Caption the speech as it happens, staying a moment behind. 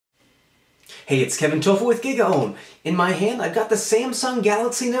Hey, it's Kevin Toffel with GigaOwn. In my hand, I've got the Samsung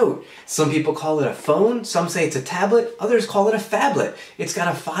Galaxy Note. Some people call it a phone, some say it's a tablet, others call it a phablet. It's got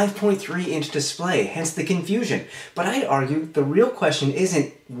a 5.3-inch display, hence the confusion. But I'd argue the real question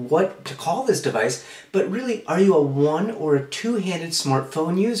isn't what to call this device, but really, are you a one- or a two-handed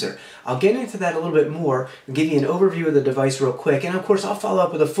smartphone user? I'll get into that a little bit more, and give you an overview of the device real quick, and of course I'll follow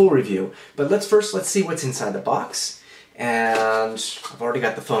up with a full review. But let's see what's inside the box. And I've already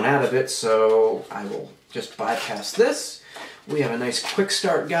got the phone out of it, so I will just bypass this. We have a nice quick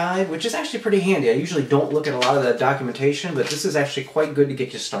start guide, which is actually pretty handy. I usually don't look at a lot of the documentation, but this is actually quite good to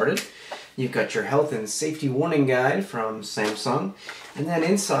get you started. You've got your health and safety warning guide from Samsung, and then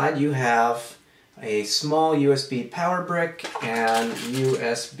inside you have a small USB power brick and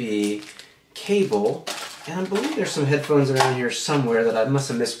USB cable. And I believe there's some headphones around here somewhere that I must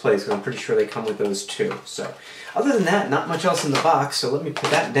have misplaced, because I'm pretty sure they come with those too. So, other than that, not much else in the box, so let me put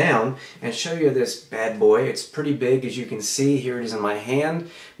that down and show you this bad boy. It's pretty big, as you can see. Here it is in my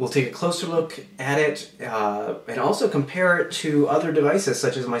hand. We'll take a closer look at it and also compare it to other devices,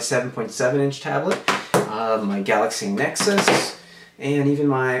 such as my 7.7-inch tablet, my Galaxy Nexus, and even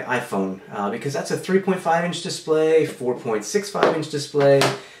my iPhone, because that's a 3.5-inch display, 4.65-inch display.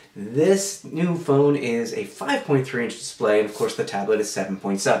 This new phone is a 5.3-inch display, and of course the tablet is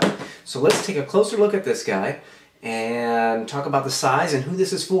 7.7. So let's take a closer look at this guy and talk about the size and who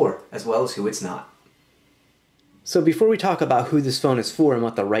this is for, as well as who it's not. So before we talk about who this phone is for and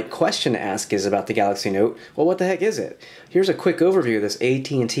what the right question to ask is about the Galaxy Note, well, what the heck is it? Here's a quick overview of this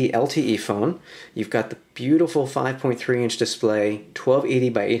AT&T LTE phone. You've got the beautiful 5.3-inch display, 1280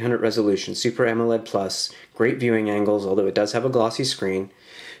 by 800 resolution, Super AMOLED Plus, great viewing angles, although it does have a glossy screen.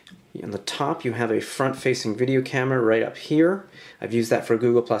 On the top you have a front-facing video camera right up here. I've used that for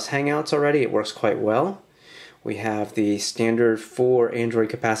Google Plus Hangouts already. It works quite well. We have the standard 4 Android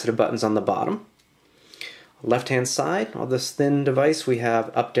capacitive buttons on the bottom. Left-hand side of this thin device we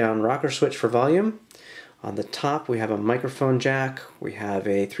have up-down rocker switch for volume. On the top we have a microphone jack. We have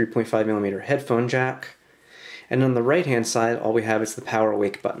a 3.5mm headphone jack. And on the right-hand side all we have is the power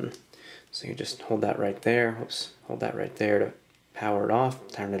wake button. So you just hold that right there. Oops, hold that right there to power it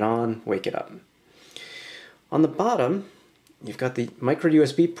off, turn it on, wake it up. On the bottom, you've got the micro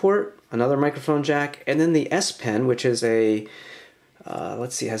USB port, another microphone jack, and then the S Pen, which is a,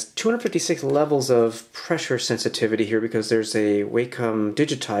 let's see, has 256 levels of pressure sensitivity here because there's a Wacom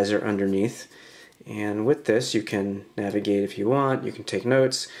digitizer underneath. And with this, you can navigate if you want, you can take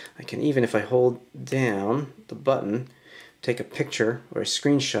notes. I can even, if I hold down the button, take a picture or a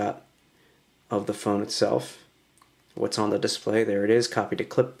screenshot of the phone itself. What's on the display, there it is, copy to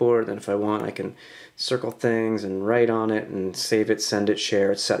clipboard. Then if I want, I can circle things and write on it and save it, send it,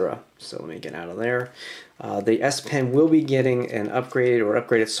 share, etc. So let me get out of there. The S Pen will be getting an upgrade or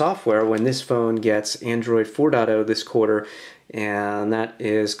upgraded software when this phone gets Android 4.0 this quarter, and that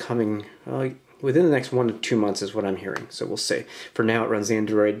is coming within the next 1 to 2 months is what I'm hearing, so we'll see. For now it runs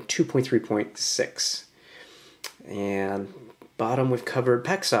Android 2.3.6. And bottom we've covered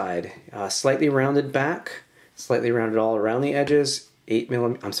back side, slightly rounded back, slightly rounded all around the edges, 8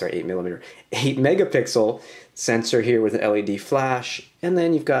 megapixel sensor here with an LED flash, and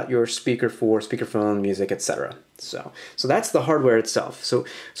then you've got your speaker for speakerphone, music, etc. So that's the hardware itself. So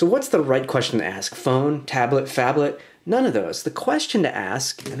what's the right question to ask? Phone, tablet, phablet? None of those. The question to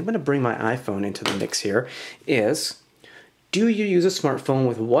ask, and I'm going to bring my iPhone into the mix here, is do you use a smartphone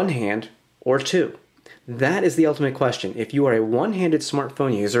with one hand or two? That is the ultimate question. If you are a one-handed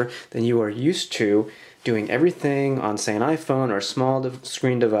smartphone user, then you are used to doing everything on, say, an iPhone or a small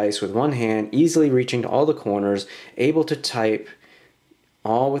screen device with one hand, easily reaching to all the corners, able to type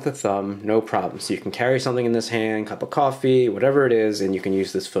all with a thumb, no problem. So you can carry something in this hand, cup of coffee, whatever it is, and you can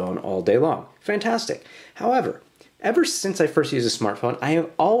use this phone all day long. Fantastic. However, ever since I first used a smartphone, I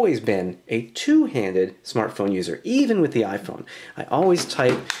have always been a two-handed smartphone user, even with the iPhone. I always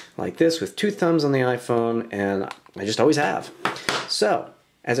type like this with two thumbs on the iPhone, and I just always have. So,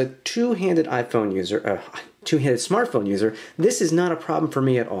 as a two-handed iPhone user, two-handed smartphone user, this is not a problem for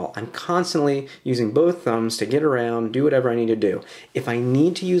me at all. I'm constantly using both thumbs to get around, do whatever I need to do. If I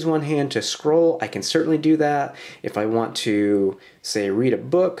need to use one hand to scroll, I can certainly do that. If I want to, say, read a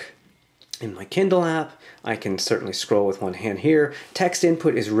book in my Kindle app, I can certainly scroll with one hand here. Text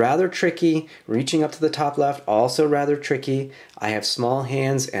input is rather tricky. Reaching up to the top left, also rather tricky. I have small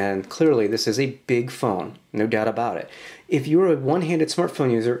hands, and clearly this is a big phone, no doubt about it. If you're a one-handed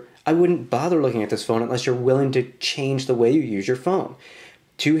smartphone user, I wouldn't bother looking at this phone unless you're willing to change the way you use your phone.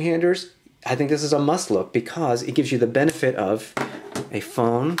 Two-handers, I think this is a must-look because it gives you the benefit of a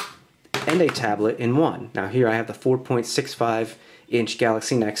phone and a tablet in one. Now here I have the 4.65 7.3-inch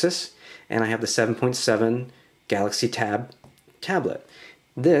Galaxy Nexus, and I have the 7.7 Galaxy Tab tablet.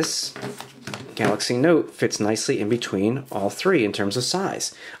 This Galaxy Note fits nicely in between all three in terms of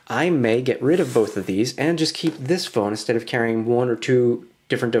size. I may get rid of both of these and just keep this phone instead of carrying one or two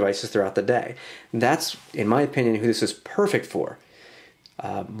different devices throughout the day. That's, in my opinion, who this is perfect for.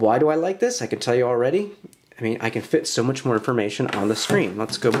 Why do I like this? I can tell you already. I mean, I can fit so much more information on the screen.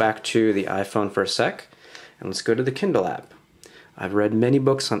 Let's go back to the iPhone for a sec, and let's go to the Kindle app. I've read many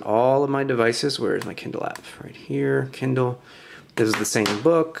books on all of my devices. Where's my Kindle app? Right here, Kindle. This is the same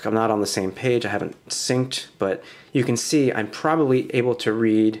book. I'm not on the same page. I haven't synced, but you can see I'm probably able to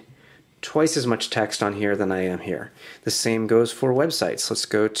read twice as much text on here than I am here. The same goes for websites. Let's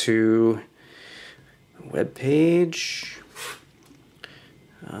go to web page.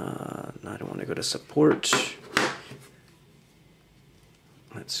 I don't want to go to support.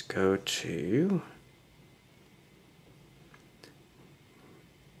 Let's go to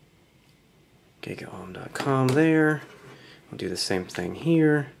gigahome.com there. We'll do the same thing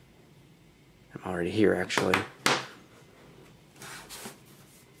here. I'm already here actually.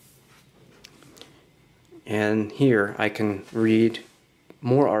 And here I can read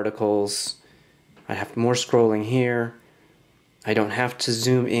more articles. I have more scrolling here. I don't have to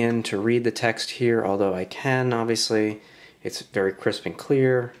zoom in to read the text here, although I can, obviously. It's very crisp and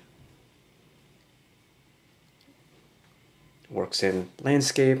clear. Works in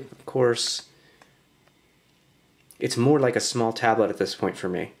landscape, of course. It's more like a small tablet at this point for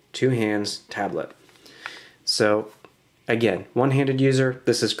me. 2 hands, tablet. So, again, one-handed user,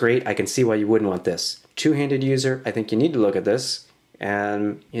 this is great. I can see why you wouldn't want this. Two-handed user, I think you need to look at this.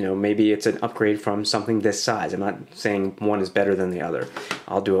 And, you know, maybe it's an upgrade from something this size. I'm not saying one is better than the other.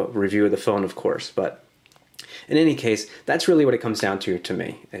 I'll do a review of the phone, of course. But in any case, that's really what it comes down to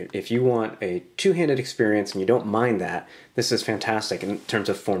me. If you want a two-handed experience and you don't mind that, this is fantastic in terms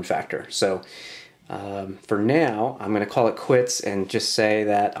of form factor. So for now, I'm going to call it quits and just say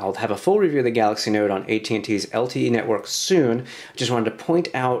that I'll have a full review of the Galaxy Note on AT&T's LTE network soon. I just wanted to point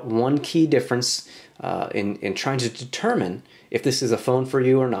out one key difference in trying to determine if this is a phone for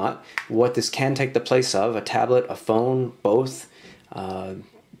you or not, what this can take the place of, a tablet, a phone, both. You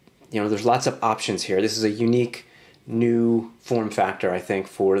know, there's lots of options here. This is a unique new form factor, I think,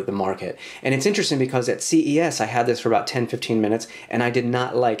 for the market. And it's interesting because at CES, I had this for about 10-15 minutes, and I did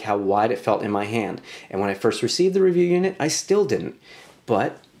not like how wide it felt in my hand. And when I first received the review unit, I still didn't.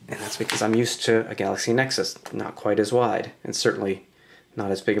 And that's because I'm used to a Galaxy Nexus, not quite as wide, and certainly not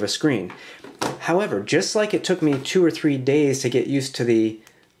as big of a screen. However, just like it took me 2 or 3 days to get used to the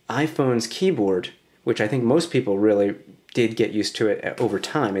iPhone's keyboard, which I think most people really did get used to it over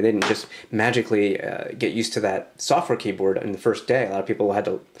time, and they didn't just magically get used to that software keyboard in the first day. A lot of people had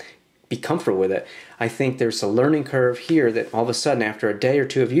to be comfortable with it. I think there's a learning curve here that all of a sudden, after a day or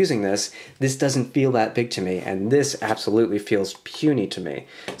two of using this doesn't feel that big to me, and this absolutely feels puny to me.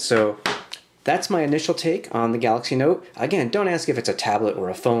 So that's my initial take on the Galaxy Note. Again, don't ask if it's a tablet or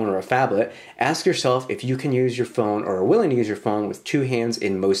a phone or a phablet. Ask yourself if you can use your phone or are willing to use your phone with 2 hands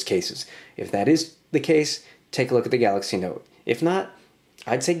in most cases. If that is the case, take a look at the Galaxy Note. If not,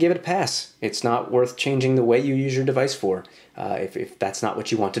 I'd say give it a pass. It's not worth changing the way you use your device for if that's not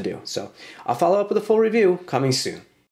what you want to do. So I'll follow up with a full review coming soon.